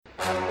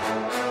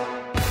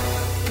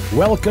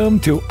Welcome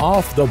to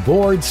Off the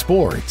Board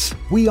Sports.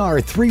 We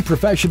are three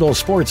professional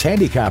sports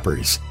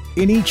handicappers.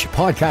 In each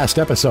podcast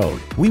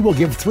episode, we will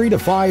give 3 to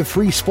 5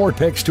 free sport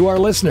picks to our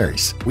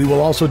listeners. We will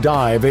also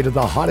dive into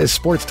the hottest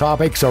sports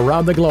topics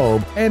around the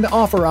globe and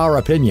offer our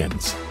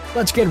opinions.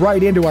 Let's get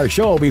right into our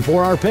show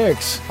before our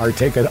picks are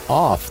taken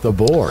off the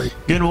board.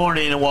 Good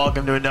morning and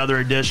welcome to another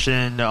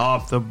edition of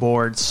Off the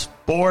Board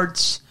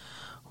Sports.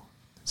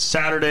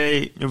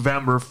 Saturday,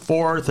 November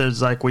 4th,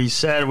 is like we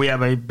said, we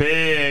have a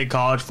big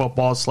college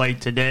football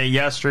slate today.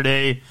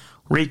 Yesterday,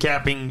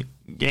 recapping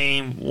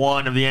Game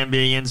 1 of the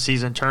NBA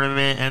in-season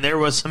tournament, and there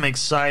was some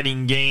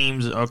exciting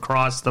games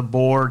across the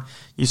board.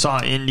 You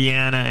saw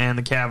Indiana and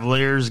the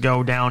Cavaliers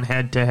go down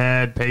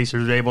head-to-head.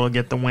 Pacers were able to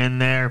get the win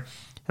there.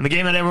 And the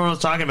game that everyone was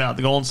talking about,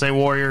 the Golden State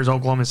Warriors,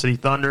 Oklahoma City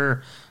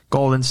Thunder.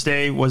 Golden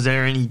State, was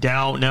there any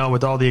doubt? No,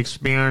 with all the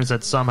experience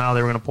that somehow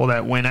they were going to pull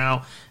that win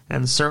out.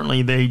 And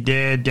certainly they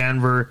did.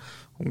 Denver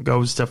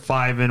goes to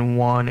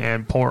 5-1,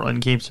 and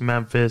Portland keeps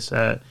Memphis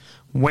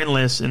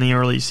winless in the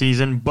early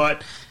season.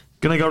 But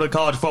going to go to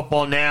college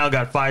football now.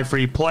 Got 5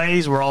 free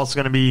plays. We're also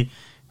going to be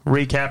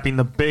previewing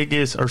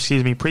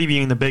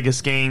the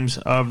biggest games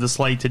of the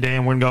slate today.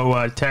 And we're going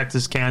to go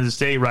Texas, Kansas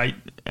State right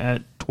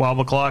at 12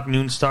 o'clock,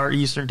 noon start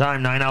Eastern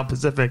time, 9 out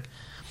Pacific.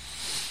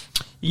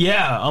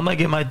 Yeah, I'm going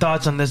to get my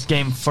thoughts on this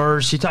game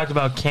first. You talked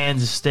about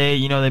Kansas State.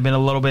 You know, they've been a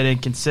little bit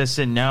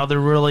inconsistent. Now they're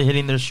really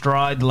hitting their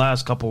stride the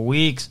last couple of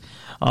weeks.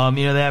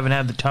 They haven't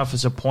had the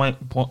toughest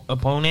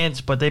opponents,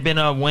 but they've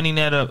been winning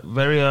at a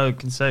very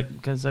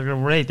consecutive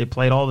rate. They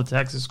played all the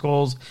Texas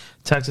schools,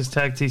 Texas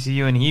Tech,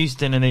 TCU, and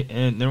Houston,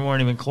 and they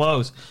weren't even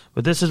close.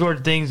 But this is where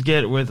things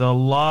get with a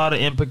lot of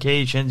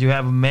implications. You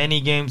have many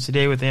games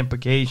today with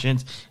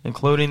implications,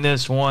 including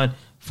this one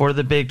for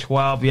the Big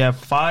 12. You have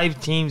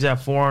 5 teams at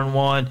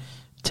 4-1.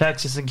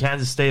 Texas and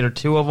Kansas State are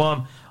 2 of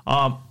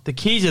them. The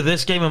keys of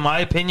this game, in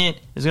my opinion,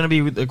 is going to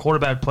be the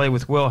quarterback play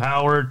with Will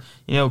Howard.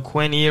 You know,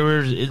 Quinn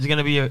Ewers is going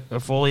to be a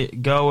fully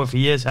go if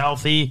he is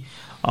healthy.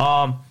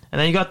 And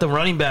then you got the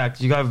running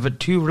backs. You got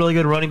 2 really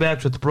good running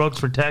backs with Brooks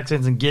for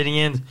Texans and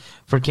Gideon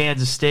for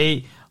Kansas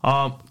State.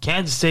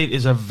 Kansas State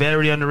is a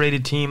very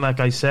underrated team,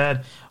 like I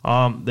said.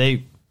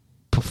 They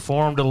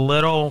performed a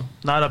little,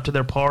 not up to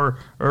their par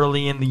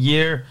early in the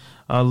year.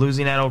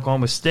 Losing at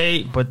Oklahoma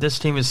State, but this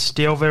team is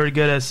still very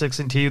good at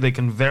 6-2. They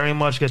can very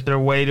much get their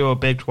way to a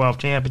Big 12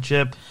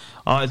 championship.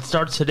 It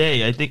starts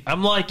today. I think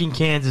I'm liking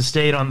Kansas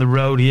State on the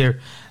road here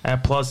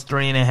at plus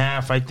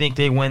 3.5. I think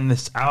they win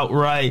this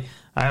outright.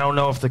 I don't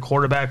know if the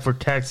quarterback for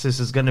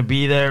Texas is going to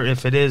be there.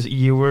 If it is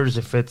Ewers,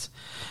 if it's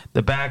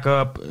the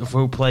backup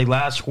who played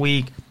last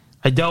week,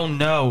 I don't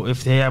know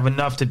if they have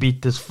enough to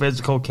beat this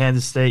physical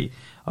Kansas State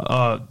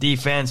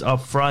defense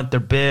up front. They're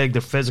big,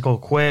 they're physical,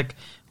 quick.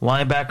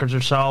 Linebackers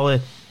are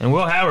solid. And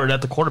Will Howard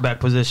at the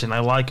quarterback position, I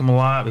like him a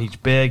lot. He's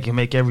big, can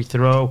make every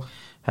throw.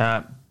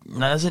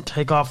 Doesn't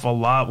take off a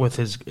lot with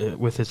his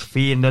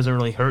feet and doesn't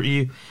really hurt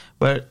you.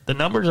 But the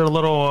numbers are a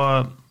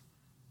little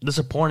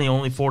disappointing.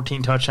 Only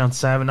 14 touchdowns,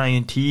 7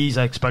 INTs.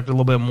 I expected a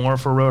little bit more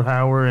for Will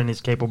Howard and his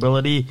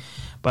capability.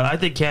 But I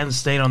think Kansas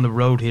State on the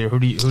road here. Who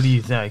do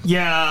you think?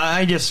 Yeah,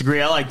 I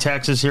disagree. I like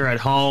Texas here at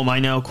home. I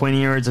know Quinn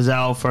Ewers is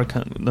out for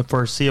the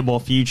foreseeable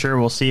future.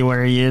 We'll see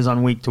where he is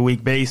on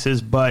week-to-week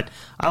basis. But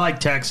I like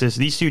Texas.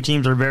 These 2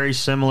 teams are very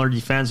similar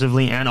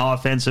defensively and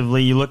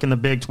offensively. You look in the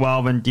Big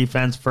 12 and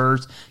defense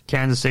first.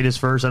 Kansas State is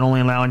first at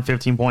only allowing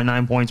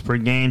 15.9 points per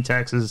game.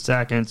 Texas is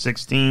second at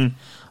 16.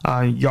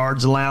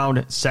 Yards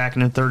allowed,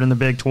 second and third in the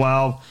Big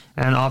 12.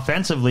 And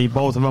offensively,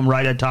 both of them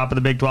right at top of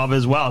the Big 12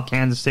 as well.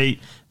 Kansas State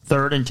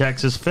third and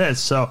Texas fifth.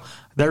 So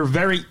they're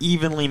very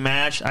evenly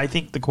matched. I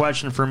think the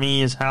question for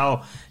me is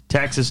how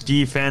Texas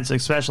defense,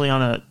 especially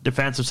on the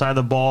defensive side of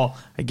the ball,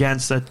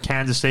 against the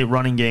Kansas State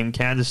running game.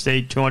 Kansas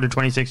State,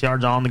 226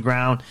 yards on the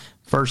ground,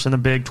 first in the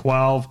Big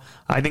 12.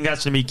 I think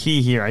that's going to be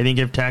key here. I think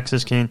if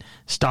Texas can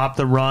stop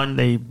the run,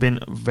 they've been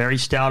very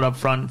stout up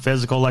front and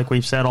physical, like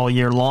we've said all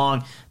year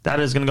long. That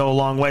is going to go a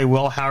long way.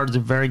 Will Howard's a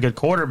very good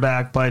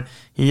quarterback, but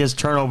he is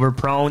turnover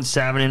prone,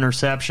 7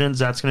 interceptions.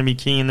 That's going to be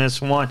key in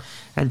this one.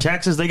 And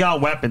Texas, they got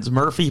weapons.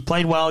 Murphy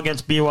played well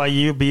against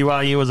BYU.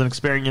 BYU was an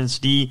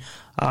experienced D,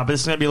 but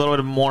this is going to be a little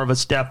bit more of a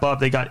step up.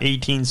 They got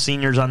 18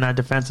 seniors on that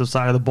defensive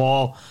side of the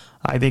ball.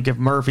 I think if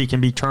Murphy can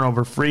be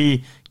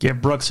turnover-free,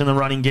 get Brooks in the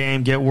running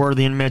game, get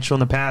Worthy and Mitchell in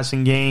the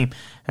passing game,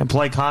 and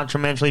play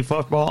complementary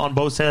football on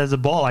both sides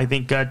of the ball, I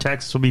think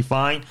Texas will be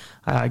fine.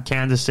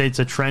 Kansas State's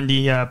a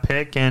trendy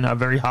pick and a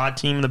very hot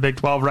team in the Big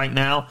 12 right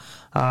now.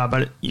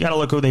 But you got to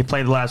look who they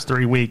played the last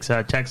 3 weeks.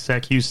 Texas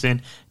Tech,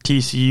 Houston,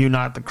 TCU,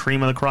 not the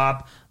cream of the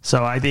crop.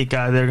 So I think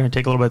they're going to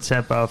take a little bit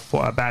step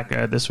back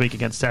this week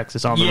against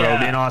Texas on the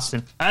road in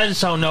Austin. I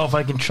just don't know if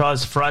I can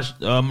trust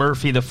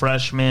Murphy, the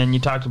freshman. You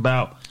talked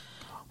about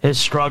his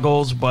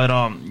struggles, but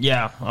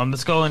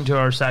let's go into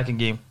our second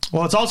game.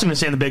 Well, it's also going to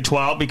stay in the Big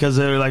 12 because,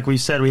 like we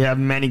said, we have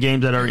many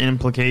games that are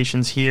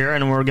implications here,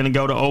 and we're going to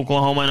go to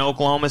Oklahoma and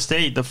Oklahoma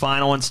State, the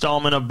final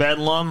installment of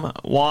Bedlam.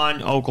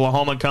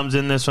 Oklahoma comes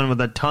in this one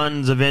with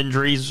tons of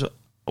injuries.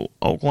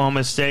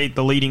 Oklahoma State,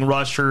 the leading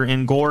rusher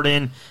in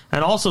Gordon,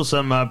 and also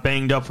some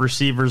banged-up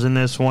receivers in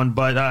this one.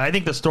 But I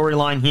think the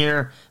storyline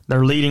here,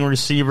 their leading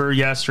receiver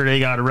yesterday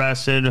got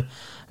arrested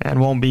and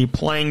won't be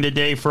playing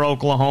today for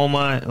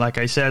Oklahoma. Like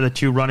I said, the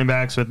two running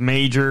backs with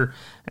Major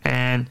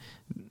and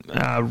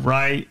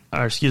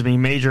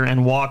Major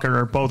and Walker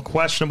are both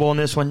questionable in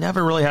this one.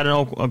 Never really had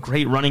a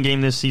great running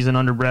game this season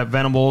under Brett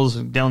Venables.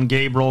 Dylan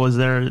Gabriel is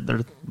there.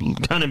 They're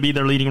going to be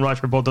their leading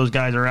rusher. Both those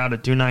guys are out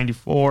at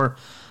 294.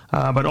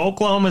 But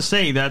Oklahoma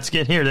State, that's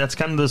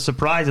kind of the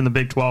surprise in the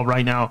Big 12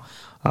 right now.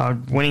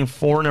 Winning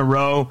 4 in a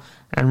row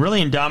and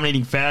really in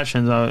dominating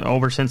fashion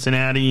over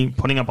Cincinnati,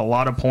 putting up a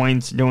lot of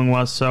points, doing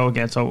well so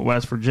against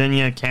West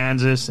Virginia,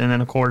 Kansas, and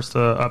then, of course, the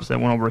upset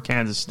went over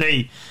Kansas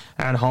State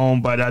at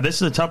home. But this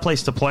is a tough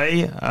place to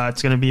play.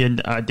 It's going to be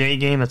a day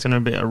game. That's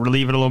going to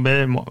relieve it a little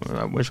bit.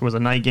 I wish it was a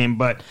night game.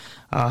 But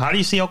how do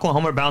you see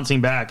Oklahoma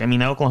bouncing back? I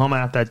mean, Oklahoma,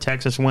 after that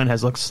Texas win,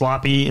 has looked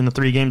sloppy in the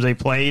 3 games they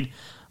played,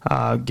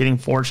 getting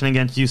fortunate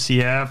against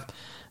UCF,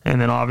 and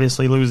then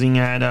obviously losing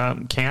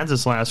at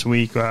Kansas last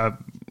week.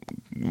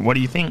 What do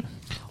you think?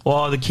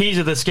 Well, the keys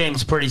of this game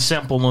is pretty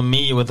simple to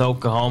me with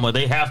Oklahoma.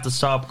 They have to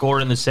stop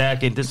Gordon the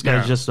second. This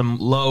guy's just a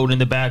load in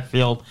the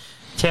backfield.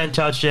 10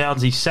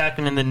 touchdowns. He's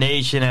second in the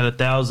nation at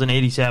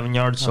 1,087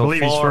 yards so far. I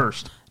believe he's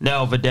first.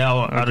 No, Vidal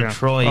out of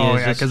Troy. Oh,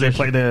 yeah, because they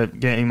played the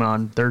game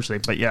on Thursday,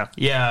 but yeah.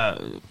 Yeah,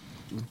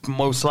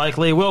 most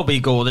likely it will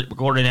be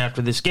Gordon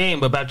after this game.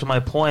 But back to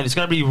my point, it's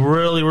going to be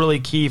really, really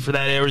key for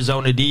that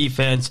Arizona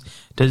defense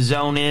to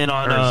zone in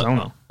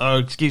on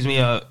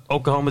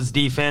Oklahoma's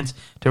defense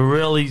to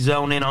really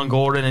zone in on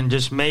Gordon and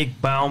just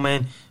make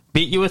Bauman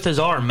beat you with his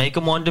arm. Make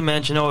him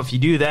one-dimensional. If you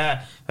do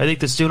that, I think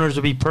the Sooners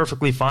will be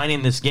perfectly fine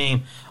in this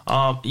game.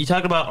 You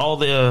talk about all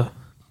the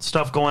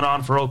stuff going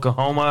on for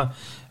Oklahoma.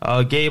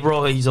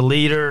 Gabriel, he's a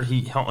leader.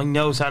 He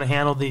knows how to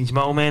handle these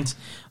moments.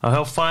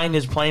 He'll find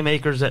his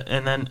playmakers,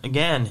 and then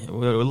again,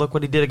 look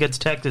what he did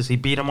against Texas. He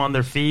beat them on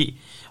their feet,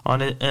 on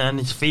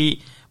his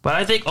feet. But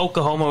I think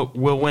Oklahoma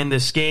will win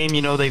this game.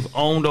 You know, they've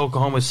owned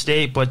Oklahoma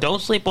State, but don't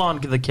sleep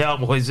on the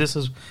Cowboys. This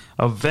is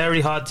a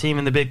very hot team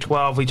in the Big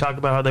 12. We talked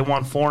about how they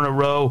won 4 in a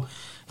row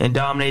in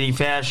dominating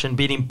fashion,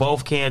 beating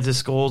both Kansas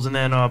schools and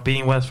then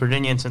beating West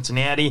Virginia and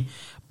Cincinnati.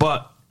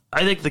 But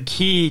I think the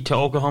key to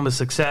Oklahoma's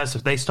success,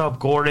 if they stop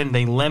Gordon,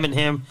 they limit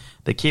him,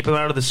 they keep him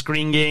out of the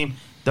screen game,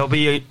 they'll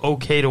be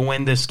okay to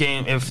win this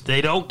game. If they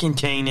don't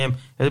contain him,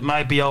 it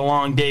might be a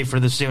long day for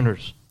the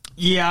Sooners.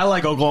 Yeah, I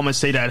like Oklahoma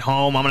State at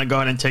home. I'm going to go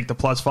ahead and take the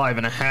plus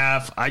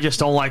 5.5. I just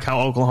don't like how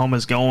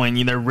Oklahoma's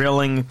going.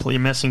 They're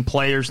missing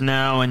players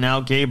now, and now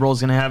Gabriel's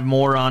going to have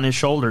more on his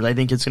shoulders. I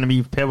think it's going to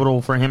be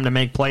pivotal for him to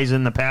make plays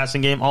in the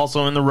passing game,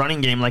 also in the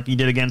running game like he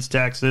did against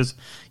Texas.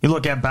 You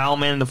look at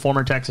Bauman, the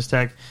former Texas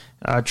Tech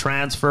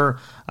transfer,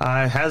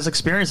 has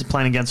experience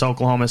playing against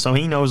Oklahoma, so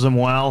he knows them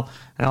well.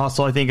 And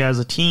also, I think as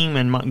a team,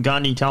 and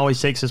Gundy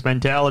always takes this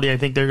mentality, I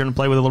think they're going to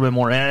play with a little bit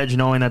more edge,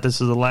 knowing that this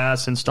is the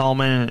last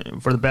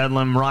installment for the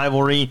Bedlam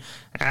rivalry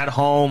at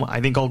home. I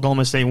think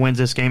Oklahoma State wins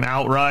this game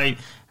outright.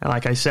 And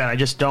like I said, I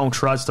just don't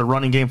trust the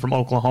running game from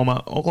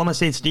Oklahoma. Oklahoma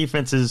State's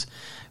defense is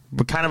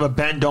kind of a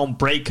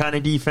bend-don't-break kind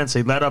of defense.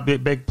 They let up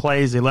big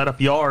plays, they let up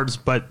yards,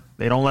 but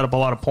they don't let up a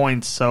lot of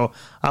points. So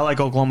I like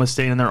Oklahoma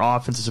State, and their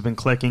offenses have been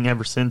clicking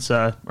ever since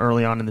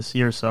early on in this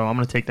year. So I'm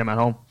going to take them at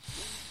home.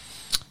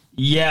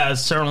 Yeah,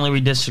 certainly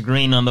we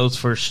disagreeing on those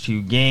first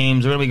 2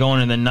 games. We're going to be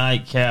going to the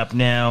nightcap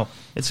now.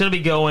 It's going to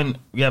be going,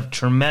 we have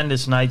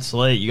tremendous night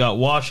slate. You got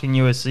Washington,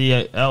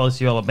 USC,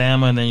 LSU,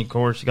 Alabama, and then, of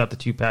course, you got the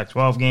 2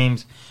 Pac-12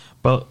 games.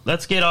 But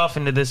let's get off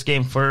into this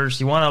game first.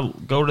 You want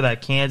to go to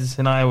that Kansas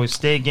and Iowa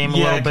State game a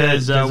little bit?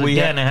 Because,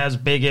 again, it has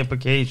big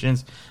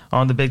implications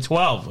on the Big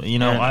 12.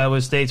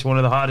 Iowa State's one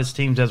of the hottest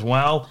teams as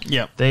well.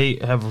 Yep. They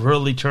have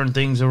really turned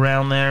things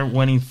around there,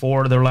 winning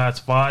 4 of their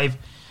last 5.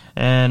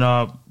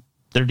 And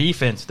their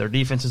defense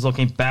is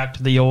looking back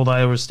to the old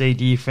Iowa State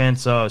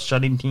defense,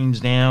 shutting teams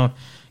down,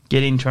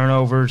 getting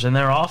turnovers, and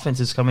their offense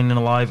is coming in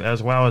alive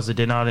as well as it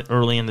did not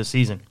early in the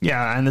season.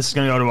 Yeah, and this is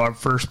going to go to our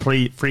first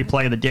free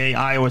play of the day.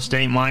 Iowa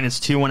State minus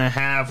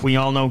 2.5. We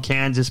all know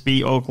Kansas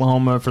beat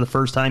Oklahoma for the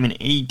first time in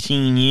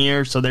 18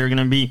 years, so they're going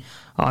to be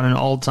on an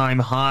all-time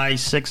high,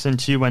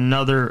 6-2,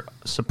 another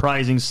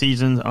surprising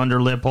season under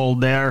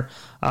Leipold there.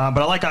 But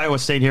I like Iowa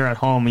State here at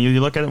home.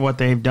 You look at what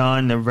they've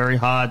done. They're very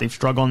hot. They've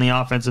struggled on the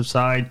offensive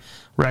side.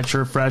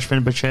 Redshirt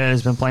freshman Bachet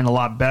has been playing a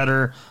lot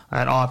better.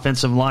 That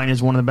offensive line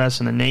is one of the best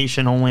in the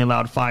nation, only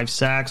allowed 5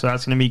 sacks, so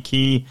that's going to be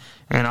key.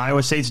 And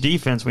Iowa State's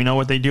defense, we know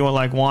what they do,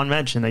 like Juan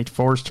mentioned. They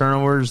force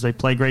turnovers. They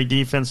play great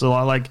defense, a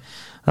lot like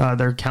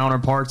their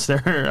counterparts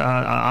there,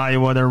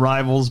 Iowa, their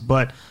rivals.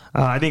 But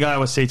I think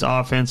Iowa State's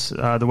offense,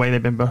 the way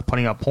they've been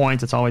putting up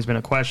points, it's always been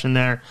a question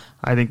there.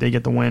 I think they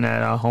get the win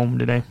at home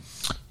today.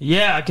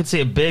 Yeah, I could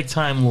see a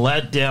big-time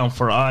letdown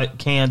for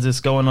Kansas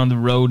going on the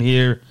road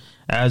here,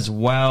 as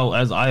well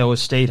as Iowa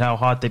State, how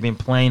hot they've been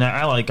playing.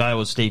 I like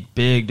Iowa State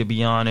big, to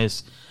be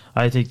honest.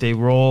 I think they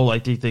roll. I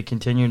think they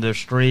continue their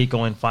streak,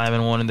 going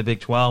 5-1 in the Big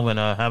 12, and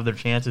have their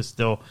chances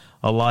still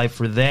alive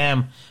for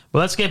them. But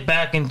let's get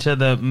back into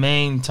the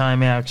main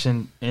time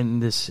action in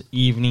this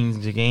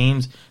evening's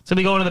games. It's going to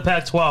be going to the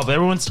Pac-12.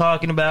 Everyone's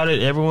talking about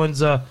it.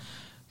 Everyone's going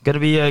to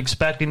be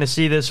expecting to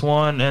see this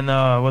one, and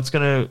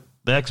the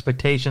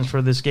expectations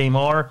for this game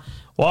are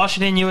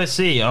Washington,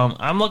 USC.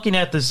 I'm looking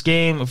at this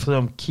game for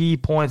some key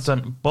points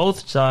on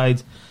both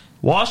sides.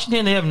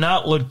 Washington, they have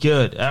not looked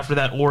good after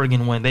that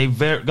Oregon win. They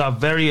got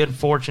very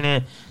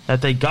unfortunate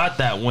that they got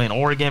that win.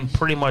 Oregon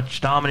pretty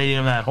much dominated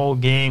them that whole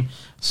game.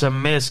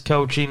 Some missed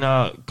coaching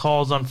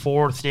calls on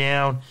fourth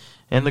down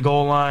in the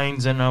goal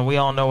lines, and we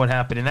all know what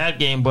happened in that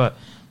game. But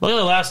look at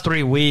the last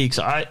 3 weeks.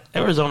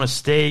 Arizona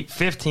State,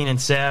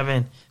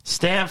 15-7.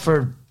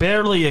 Stanford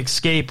barely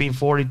escaping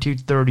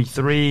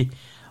 42-33.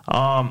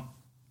 I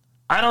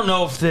don't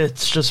know if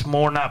it's just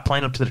more not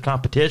playing up to the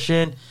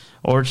competition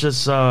or it's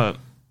just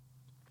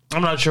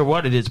I'm not sure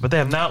what it is, but they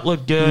have not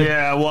looked good.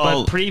 Yeah,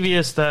 well, but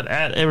previous that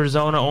at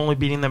Arizona, only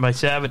beating them by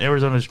 7.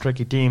 Arizona's a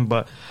tricky team,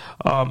 but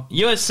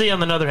USC on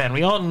the other hand,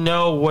 we all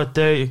know what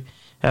they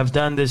have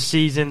done this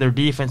season. Their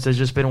defense has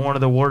just been one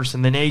of the worst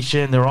in the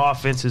nation. Their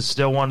offense is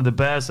still one of the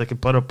best. They can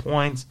put up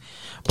points.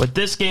 But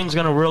this game's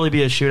going to really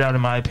be a shootout,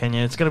 in my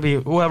opinion. It's going to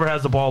be whoever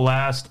has the ball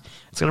last.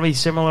 It's going to be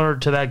similar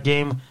to that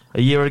game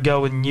a year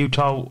ago when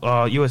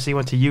USC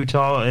went to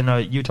Utah,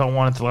 and Utah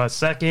won at the last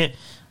second.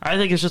 I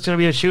think it's just going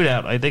to be a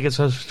shootout. I think it's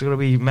just going to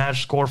be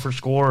matched score for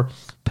score.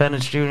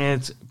 Penix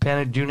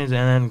Juniors, and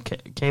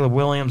then Caleb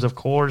Williams, of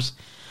course.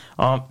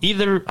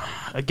 Either,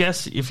 I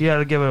guess, if you had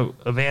to give an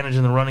advantage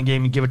in the running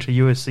game, you give it to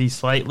USC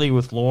slightly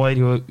with Lloyd,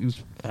 who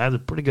has a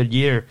pretty good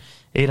year,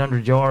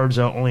 800 yards,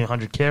 only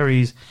 100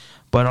 carries.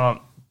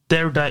 But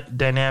their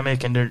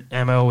dynamic and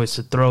their MO is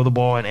to throw the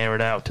ball and air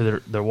it out to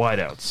their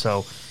wideouts.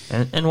 So,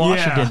 and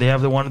Washington, they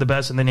have one of the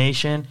best in the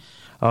nation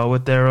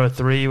with their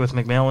 3 with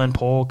McMillan,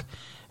 Polk,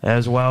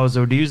 as well as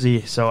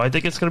Oduzzi. So I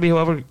think it's going to be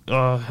whoever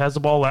has the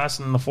ball last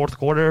in the fourth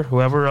quarter.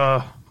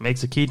 Whoever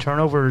makes a key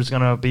turnover is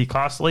going to be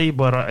costly,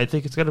 but I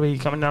think it's going to be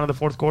coming down to the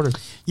fourth quarter.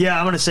 Yeah,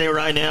 I'm going to say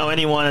right now,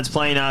 anyone that's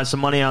playing some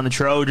money on the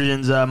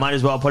Trojans might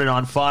as well put it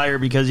on fire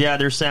because, yeah,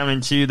 they're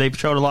 7-2. They've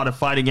showed a lot of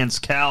fight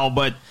against Cal,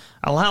 but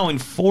allowing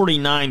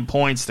 49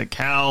 points to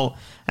Cal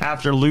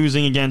after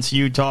losing against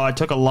Utah, it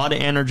took a lot of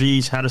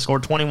energy. Had to score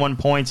 21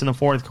 points in the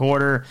fourth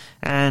quarter,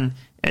 and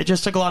it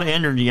just took a lot of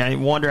energy. I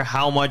wonder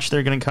how much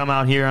they're going to come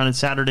out here on a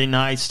Saturday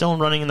night, still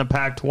running in the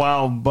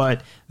Pac-12,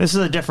 but this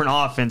is a different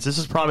offense. This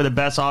is probably the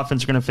best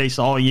offense we're going to face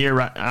all year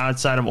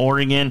outside of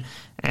Oregon,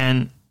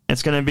 and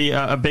it's going to be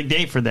a big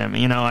day for them.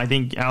 You know, I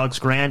think Alex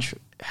Grange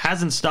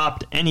hasn't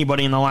stopped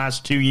anybody in the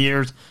last 2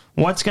 years.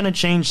 What's going to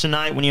change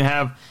tonight when you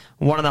have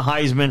one of the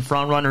Heisman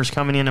frontrunners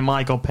coming in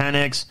Michael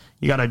Penix?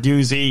 You got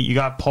Oduzzi, you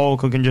got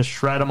Polk, who can just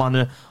shred them on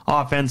the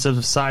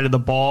offensive side of the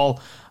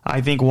ball.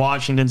 I think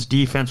Washington's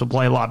defense will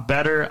play a lot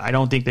better. I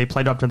don't think they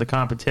played up to the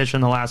competition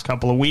the last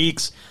couple of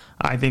weeks.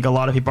 I think a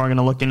lot of people are going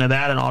to look into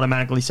that and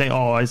automatically say,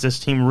 oh, is this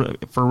team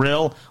for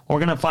real? We're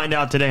going to find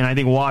out today, and I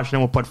think Washington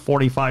will put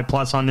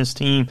 45-plus on this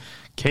team.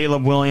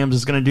 Caleb Williams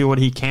is going to do what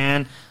he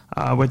can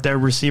with their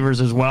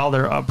receivers as well.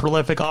 They're a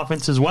prolific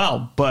offense as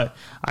well. But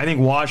I think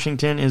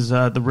Washington is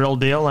the real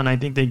deal, and I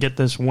think they get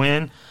this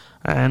win.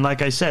 And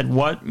like I said,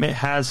 what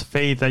has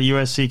faith that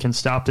USC can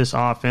stop this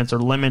offense or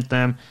limit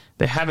them?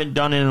 They haven't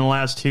done it in the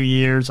last 2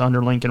 years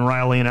under Lincoln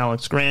Riley and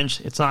Alex Grinch.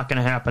 It's not going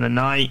to happen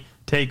tonight.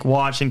 Take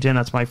Washington.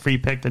 That's my free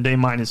pick today,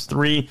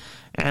 -3.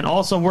 And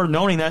also, we're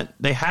noting that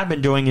they have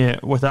been doing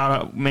it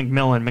without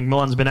McMillan.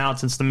 McMillan's been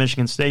out since the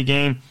Michigan State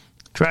game.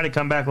 Tried to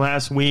come back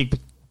last week,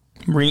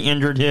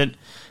 re-injured hit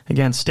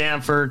against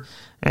Stanford.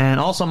 And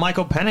also,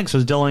 Michael Penix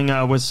was dealing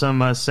with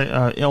some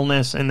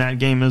illness in that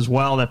game as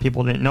well that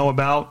people didn't know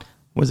about.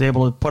 Was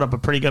able to put up a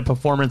pretty good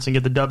performance and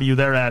get the W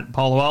there at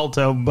Palo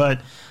Alto.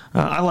 But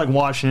I like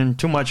Washington.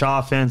 Too much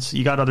offense.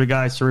 You got other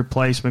guys to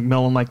replace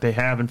McMillan like they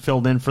have and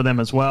filled in for them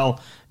as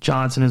well.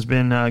 Johnson has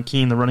been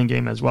key in the running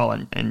game as well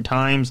in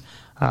times.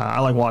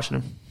 I like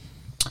Washington.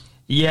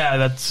 Yeah,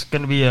 that's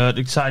going to be an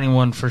exciting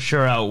one for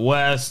sure out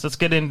west. Let's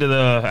get into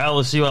the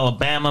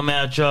LSU-Alabama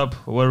matchup.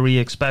 What do we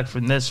expect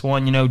from this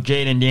one? You know,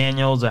 Jaden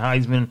Daniels, a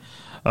Heisman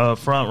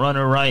front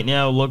runner right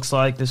now. Looks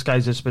like this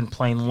guy's just been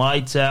playing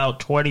lights out.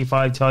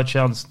 25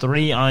 touchdowns,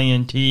 3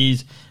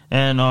 INTs.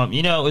 And,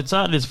 you know, it's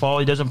not his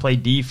fault. He doesn't play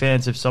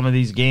defense. If some of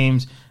these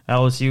games,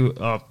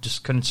 LSU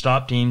just couldn't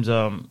stop teams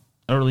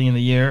early in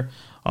the year.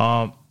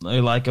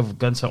 Like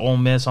against Ole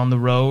Miss on the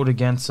road,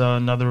 against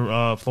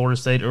another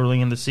Florida State early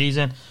in the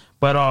season.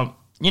 But,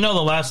 you know,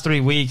 the last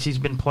 3 weeks, he's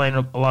been playing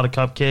a lot of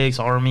cupcakes,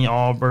 Army,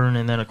 Auburn,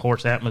 and then, of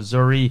course, at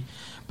Missouri.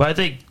 But I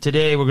think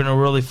today we're going to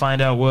really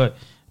find out what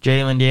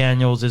Jalen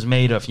Daniels is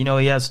made of. You know,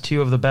 he has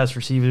 2 of the best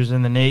receivers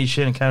in the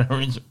nation. It kind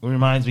of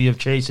reminds me of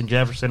Chase and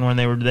Jefferson when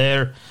they were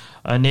there,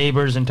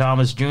 Neighbors and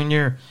Thomas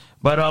Jr.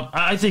 But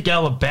I think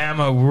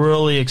Alabama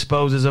really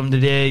exposes them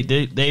today.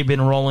 They've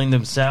been rolling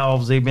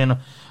themselves. They've been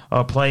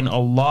playing a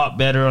lot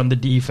better on the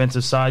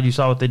defensive side. You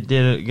saw what they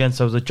did against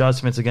those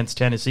adjustments against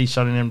Tennessee,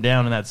 shutting them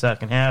down in that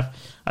second half.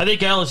 I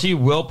think LSU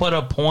will put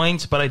up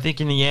points, but I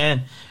think in the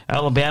end,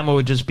 Alabama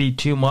would just be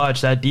too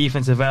much. That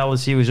defense of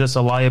LSU is just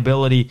a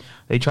liability.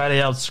 They try to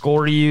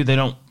outscore you. They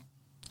don't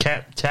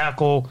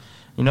tackle.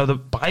 The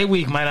bye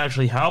week might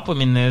actually help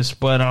them in this,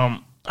 but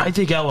I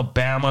think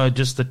Alabama,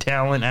 just the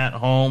talent at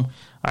home,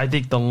 I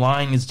think the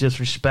line is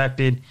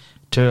disrespected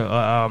to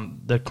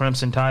the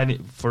Crimson Tide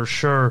for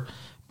sure.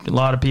 A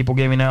lot of people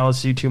giving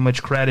LSU too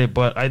much credit,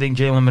 but I think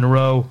Jalen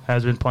Monroe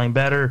has been playing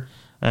better,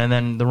 and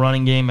then the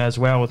running game as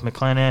well with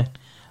McClellan.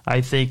 I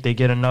think they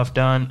get enough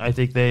done. I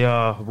think they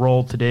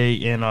roll today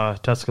in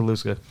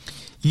Tuscaloosa.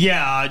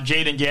 Yeah,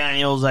 Jaden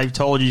Daniels, I've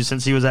told you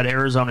since he was at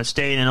Arizona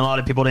State, and a lot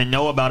of people didn't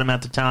know about him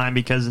at the time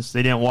because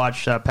they didn't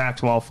watch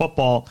Pac-12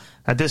 football,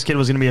 that this kid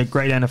was going to be a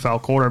great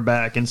NFL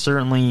quarterback, and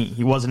certainly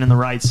he wasn't in the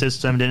right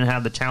system, didn't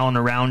have the talent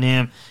around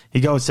him. He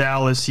goes to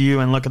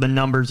LSU, and look at the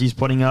numbers he's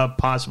putting up,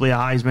 possibly a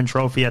Heisman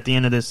Trophy at the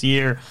end of this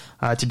year.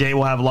 Today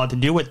will have a lot to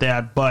do with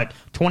that, but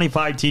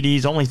 25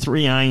 TDs, only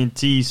 3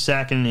 INTs,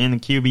 second in the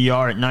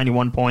QBR at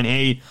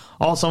 91.8.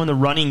 Also in the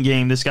running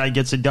game, this guy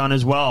gets it done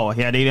as well.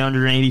 He had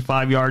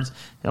 885 yards,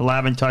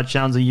 11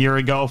 touchdowns a year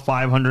ago,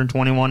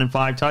 521 and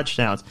 5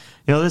 touchdowns.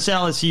 This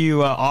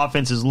LSU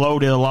offense is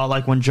loaded a lot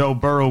like when Joe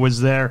Burrow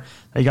was there.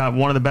 They got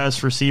one of the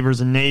best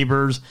receivers in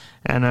Neighbors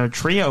and a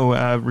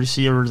trio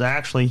receivers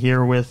actually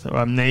here with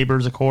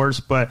Neighbors, of course,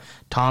 but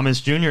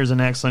Thomas Jr. is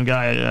an excellent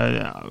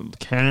guy.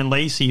 Kenan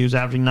Lacey, who's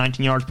averaging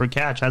 19 yards per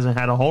catch, hasn't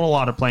had a whole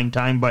lot of playing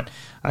time, but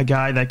a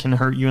guy that can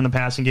hurt you in the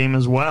passing game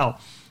as well.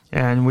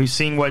 And we've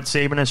seen what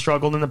Saban has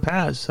struggled in the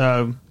past.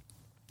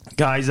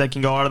 Guys that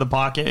can go out of the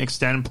pocket,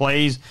 extend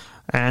plays,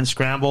 and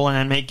scramble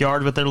and make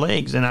yards with their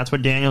legs. And that's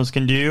what Daniels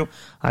can do.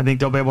 I think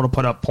they'll be able to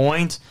put up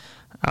points.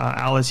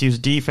 LSU's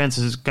defense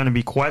is going to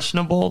be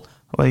questionable.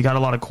 Well, they got a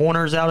lot of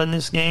corners out in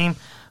this game.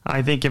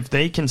 I think if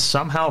they can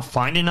somehow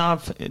find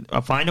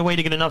a way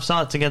to get enough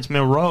shots against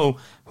Monroe,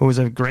 who is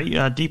a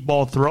great deep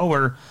ball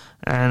thrower,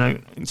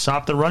 and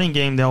stop the running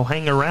game, they'll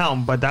hang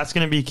around. But that's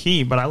going to be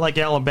key. But I like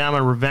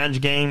Alabama revenge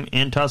game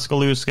in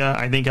Tuscaloosa.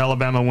 I think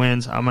Alabama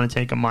wins. I'm going to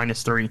take a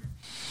 -3.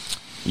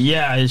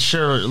 Yeah, it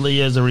surely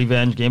is a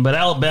revenge game. But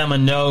Alabama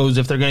knows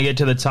if they're going to get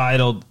to the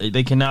title,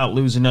 they cannot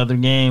lose another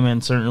game.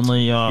 And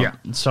certainly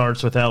it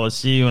starts with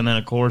LSU. And then,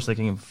 of course, they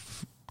can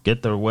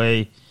get their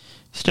way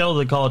still to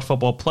the college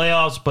football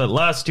playoffs. But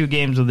last 2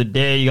 games of the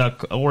day, you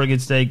got Oregon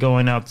State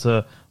going out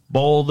to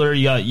Boulder.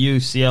 You got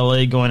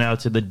UCLA going out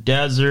to the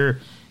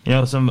desert.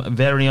 Some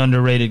very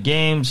underrated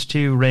games.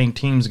 2 ranked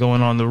teams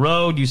going on the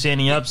road. You see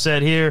any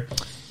upset here?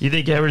 You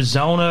think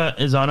Arizona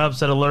is on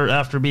upset alert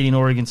after beating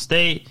Oregon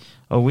State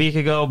a week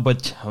ago?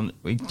 But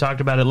we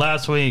talked about it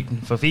last week.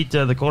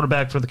 Fafita, the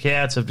quarterback for the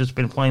Cats, have just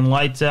been playing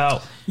lights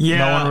out. Yeah.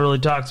 No one really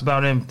talks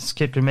about him. This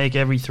kid can make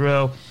every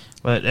throw.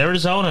 But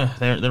Arizona,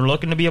 they're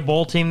looking to be a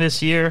bowl team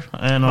this year.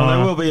 And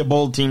there will be a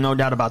bowl team, no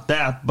doubt about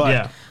that. But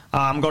yeah.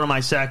 I'm going to my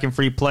second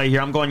free play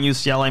here. I'm going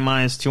UCLA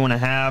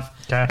 -2.5.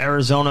 Okay.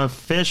 Arizona,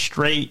 5th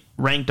straight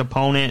ranked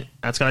opponent.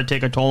 That's got to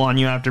take a toll on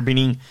you after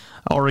beating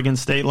Oregon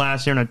State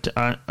last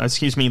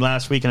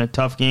week in a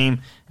tough game,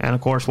 and of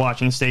course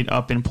Washington State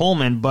up in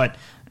Pullman. But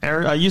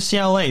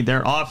UCLA,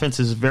 their offense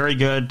is very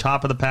good,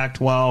 top of the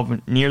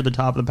Pac-12, near the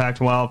top of the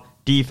Pac-12.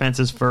 Defense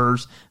is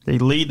first. They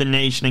lead the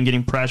nation in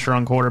getting pressure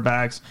on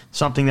quarterbacks,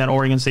 something that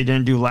Oregon State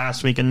didn't do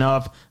last week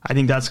enough. I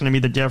think that's going to be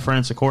the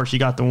difference. Of course, you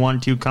got the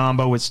 1-2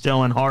 combo with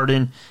Still and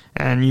Harden,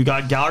 and you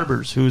got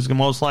Garbers, who's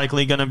most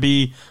likely going to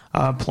be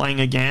playing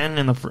again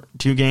in the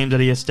 2 games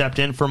that he has stepped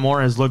in for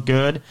more, has looked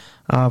good.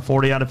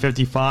 40 out of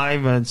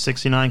 55,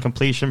 69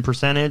 completion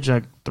percentage,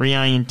 3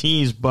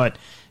 INTs, but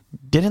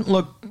didn't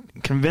look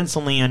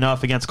convincingly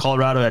enough against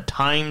Colorado at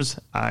times.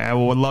 I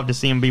would love to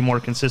see him be more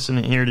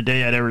consistent here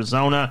today at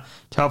Arizona.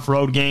 Tough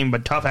road game,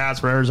 but tough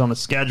ass for Arizona's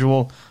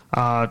schedule.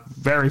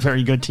 Very,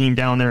 very good team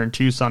down there in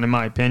Tucson, in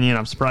my opinion.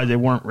 I'm surprised they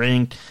weren't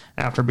ranked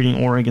after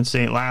beating Oregon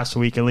State last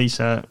week, at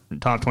least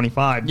top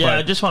 25. Yeah, but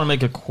I just want to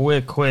make a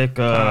quick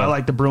I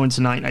like the Bruins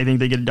tonight. I think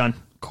they get it done.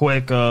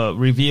 Quick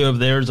review of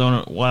the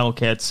Arizona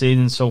Wildcats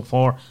season so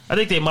far. I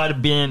think they might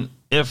have been,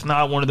 if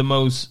not one of the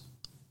most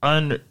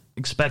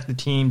unexpected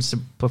teams to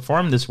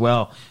perform this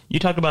well. You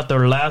talked about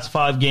their last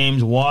 5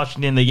 games.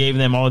 Washington, they gave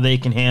them all they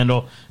can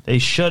handle. They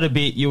should have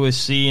beat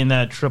USC in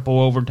that triple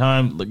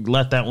overtime,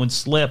 let that one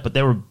slip, but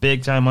they were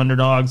big-time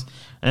underdogs.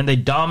 And they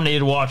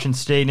dominated Washington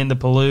State in the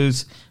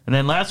Palouse. And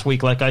then last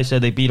week, like I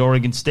said, they beat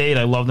Oregon State.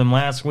 I loved them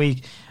last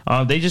week.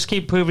 They just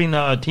keep proving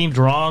teams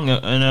wrong.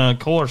 And, of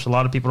course, a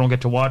lot of people don't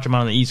get to watch them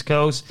on the East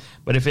Coast.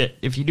 But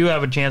if you do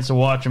have a chance to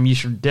watch them, you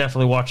should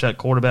definitely watch that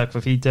quarterback,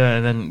 Fafita,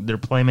 and then their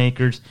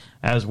playmakers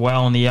as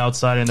well on the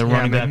outside and the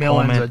running back.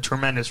 McMillan's a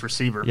tremendous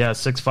receiver. Yeah,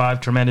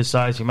 6'5", tremendous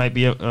size. He might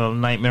be a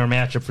nightmare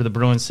matchup for the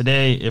Bruins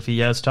today if he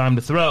has time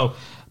to throw.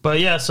 But,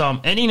 yes,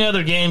 any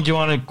other games you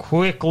want to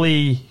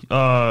quickly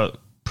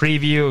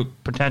preview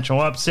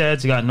potential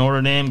upsets? You got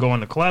Notre Dame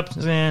going to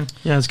Clemson.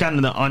 Yeah, it's kind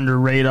of the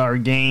under-radar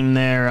game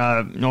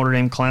there. Notre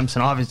Dame,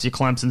 Clemson. Obviously,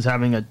 Clemson's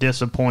having a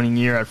disappointing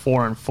year at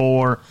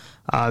 4-4.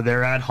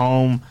 They're at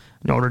home.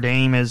 Notre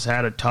Dame has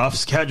had a tough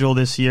schedule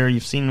this year.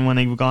 You've seen when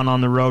they've gone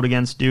on the road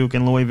against Duke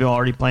and Louisville,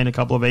 already playing a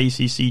couple of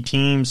ACC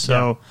teams.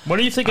 So, what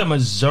do you think of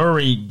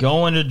Missouri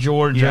going to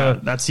Georgia? Yeah,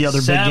 that's the other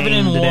big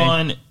game today.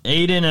 7-1,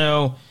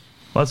 8-0.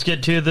 Let's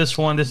get to this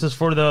one. This is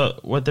for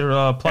what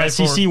they're playing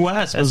for. SEC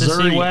West.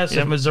 Missouri. SEC West.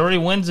 Yep. If Missouri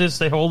wins this,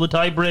 they hold the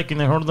tiebreak and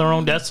they hold their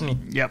own destiny.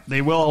 Yep,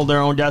 they will hold their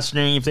own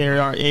destiny if they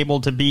are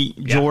able to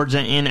beat Georgia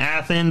in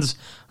Athens.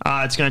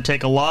 It's going to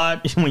take a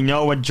lot. We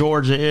know what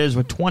Georgia is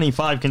with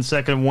 25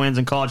 consecutive wins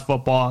in college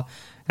football.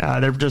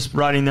 They're just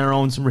writing their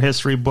own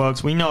history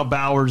books. We know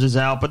Bowers is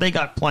out, but they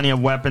got plenty of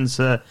weapons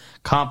to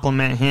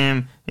complement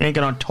him. They ain't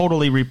going to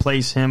totally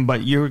replace him,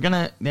 but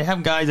they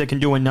have guys that can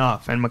do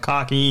enough. And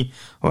McConkey,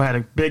 who had a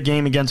big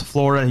game against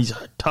Florida, he's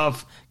a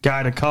tough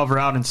guy to cover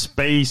out in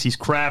space. He's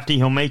crafty.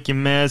 He'll make you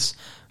miss.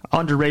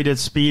 Underrated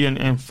speed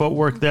and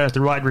footwork there at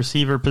the wide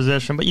receiver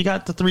position. But you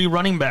got the 3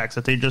 running backs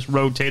that they just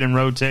rotate and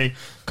rotate.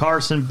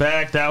 Carson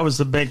Beck, that was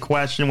the big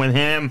question with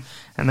him.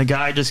 And the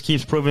guy just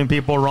keeps proving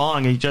people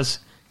wrong. He just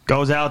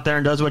goes out there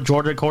and does what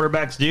Georgia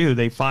quarterbacks do.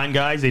 They find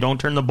guys, they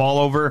don't turn the ball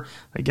over,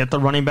 they get the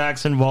running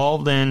backs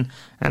involved, and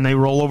they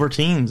roll over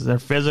teams. They're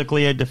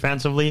physically,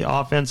 defensively,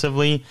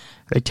 offensively.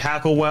 They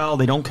tackle well.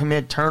 They don't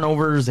commit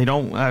turnovers. They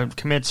don't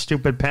commit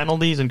stupid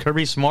penalties. And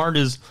Kirby Smart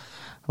is,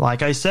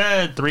 like I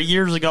said 3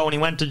 years ago when he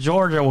went to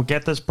Georgia, will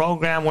get this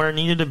program where it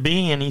needed to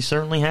be, and he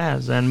certainly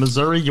has. And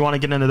Missouri, you want to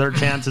get into their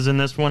chances in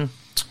this one?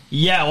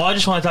 Yeah, well, I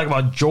just want to talk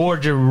about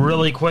Georgia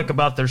really quick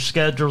about their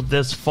schedule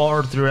this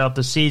far throughout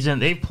the season.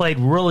 They've played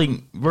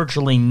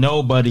virtually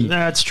nobody.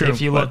 That's true. If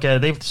you look at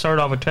it, they've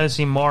started off with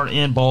Tennessee,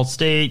 Martin, Ball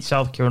State,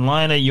 South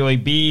Carolina,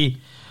 UAB.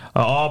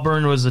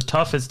 Auburn was the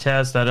toughest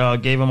test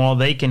that gave them all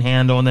they can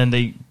handle, and then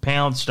they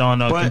pounced on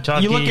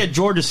Kentucky. You look at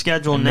Georgia's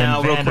schedule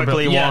now real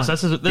quickly. Yes,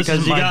 this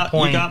is my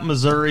point. You got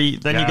Missouri,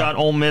 then you got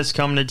Ole Miss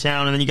coming to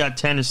town, and then you got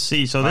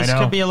Tennessee. So this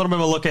could be a little bit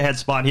of a look-ahead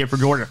spot here for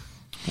Georgia.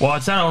 Well,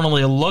 it's not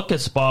only a look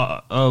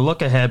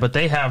ahead, but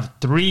they have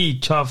 3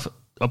 tough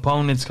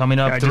opponents coming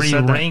up, 3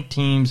 ranked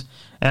teams,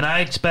 and I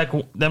expect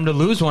them to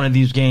lose one of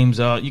these games.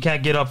 You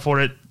can't get up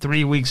for it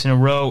 3 weeks in a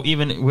row,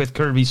 even with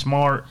Kirby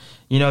Smart.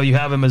 You know, you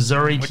have a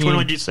Missouri team. Which one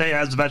would you say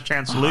has the best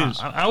chance to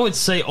lose? I would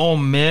say Ole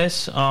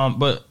Miss,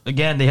 but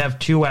again, they have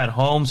 2 at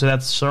home, so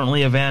that's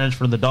certainly an advantage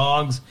for the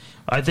Dogs.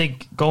 I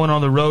think going on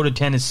the road to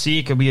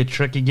Tennessee could be a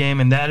tricky game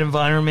in that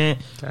environment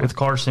with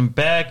Carson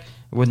Beck,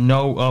 with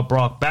no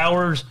Brock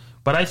Bowers.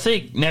 But I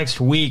think next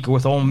week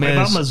with Ole Miss...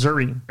 What about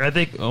Missouri?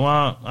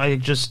 I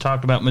just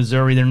talked about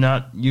Missouri. They're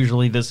not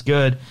usually this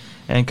good.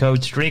 And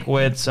Coach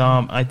Drinkwitz,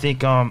 I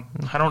think... I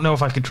don't know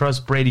if I could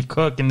trust Brady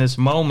Cook in this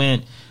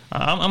moment.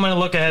 I'm going to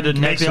look ahead to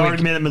next week. Make the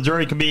argument that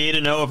Missouri could be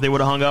 8-0 if they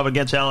would have hung up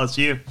against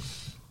LSU.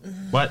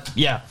 But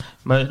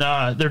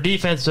their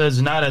defense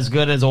is not as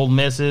good as Ole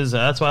Miss's.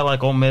 That's why I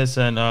like Ole Miss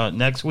and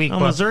next week.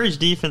 Well, Missouri's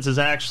defense is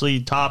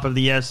actually top of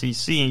the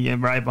SEC,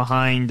 right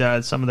behind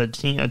some of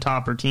the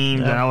topper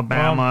teams,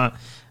 Alabama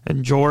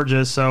and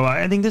Georgia. So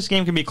I think this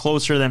game can be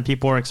closer than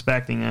people are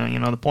expecting.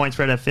 The point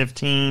spread at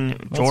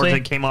 15.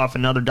 Georgia came off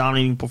another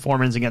dominating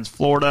performance against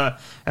Florida.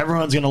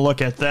 Everyone's going to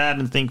look at that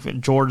and think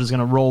Georgia's going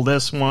to roll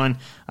this one.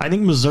 I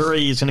think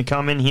Missouri is going to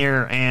come in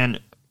here and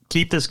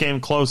keep this game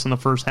close in the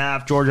first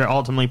half. Georgia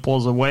ultimately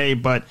pulls away,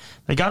 but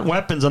they got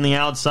weapons on the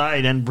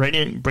outside, and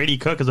Brady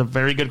Cook is a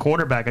very good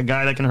quarterback, a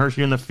guy that can hurt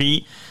you in the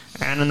feet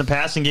and in the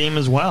passing game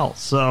as well.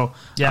 So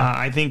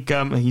I think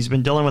he's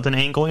been dealing with an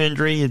ankle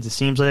injury. It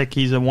seems like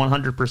he's a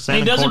 100%.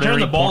 He doesn't turn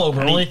the ball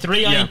over. Only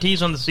 3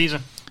 INTs on the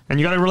season. And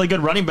you got a really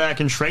good running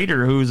back in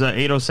Schrader, who's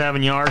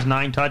 807 yards,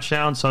 9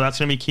 touchdowns. So that's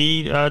going to be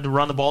key to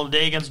run the ball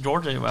today against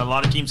Georgia. A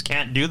lot of teams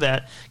can't do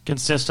that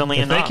consistently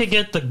enough. If they could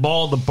get the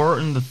ball to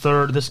Burton the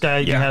third, this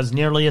guy has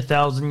nearly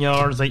 1,000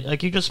 yards.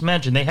 Like you just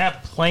mentioned, they have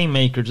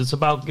playmakers. It's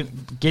about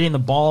getting the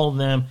ball to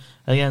them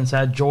against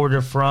that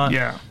Georgia front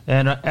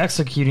and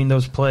executing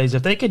those plays.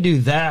 If they could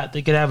do that,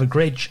 they could have a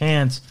great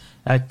chance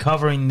at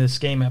covering this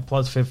game at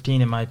plus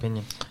 15, in my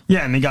opinion.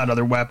 Yeah, and they got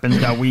other weapons.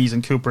 Got Weeze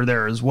and Cooper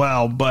there as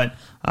well. But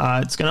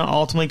it's going to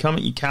ultimately come.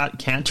 You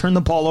can't turn the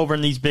ball over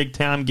in these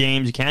big-time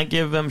games. You can't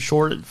give them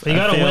short. You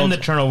got to win the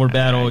turnover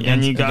battle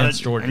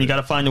against Georgia. And you got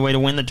to find a way to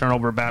win the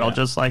turnover battle,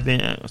 just like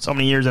so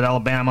many years at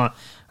Alabama.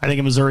 I think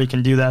if Missouri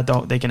can do that,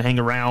 they can hang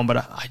around. But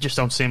I just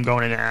don't see them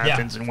going into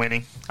Athens and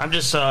winning. I'm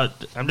just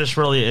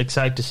really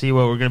excited to see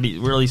what we're going to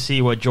really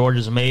see what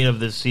Georgia's made of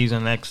this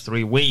season the next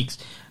 3 weeks.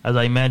 As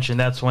I mentioned,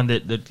 that's when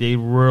they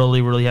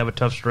really, really have a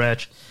tough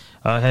stretch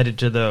headed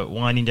to the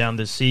winding down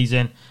this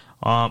season.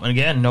 And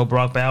again, no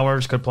Brock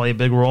Bowers could play a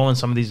big role in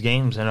some of these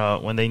games.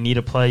 And when they need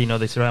to play,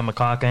 they still have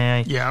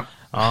McConkey. Yeah.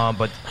 And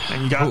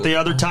you got the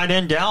other tight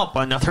end Dalp,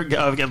 another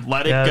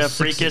athletic,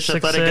 freakish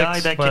athletic guy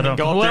that can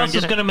go who up there else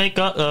is going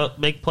to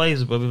make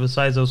plays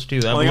besides those two?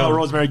 Well, you got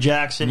Rosemary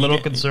Jackson. A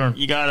little concern.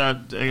 You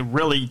got a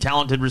really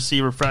talented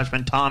receiver,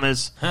 freshman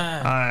Thomas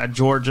at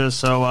Georgia.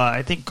 So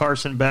I think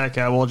Carson Beck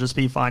will just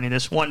be finding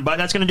this one. But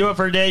that's going to do it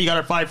for today. You got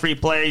our 5 free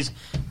plays.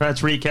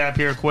 Let's recap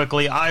here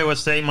quickly. Iowa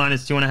State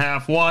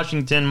 -2.5.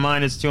 Washington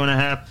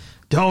 -2.5.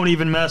 Don't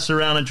even mess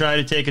around and try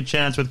to take a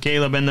chance with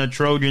Caleb and the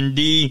Trojan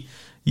D.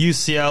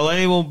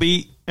 UCLA will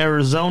beat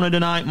Arizona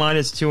tonight,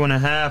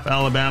 -2.5.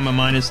 Alabama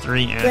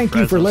 -3. And Thank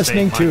you for Fresno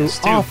listening State to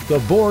 -2. Off the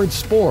Board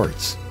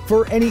Sports.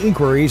 For any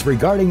inquiries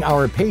regarding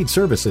our paid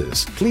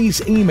services,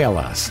 please email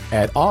us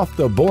at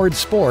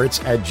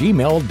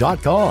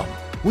offtheboardsports@gmail.com.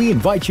 We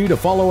invite you to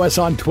follow us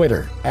on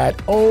Twitter at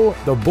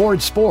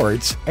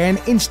 @OTheBoardSports and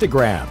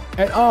Instagram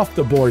at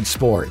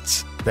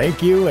OffTheBoardSports.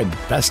 Thank you and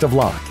best of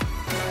luck.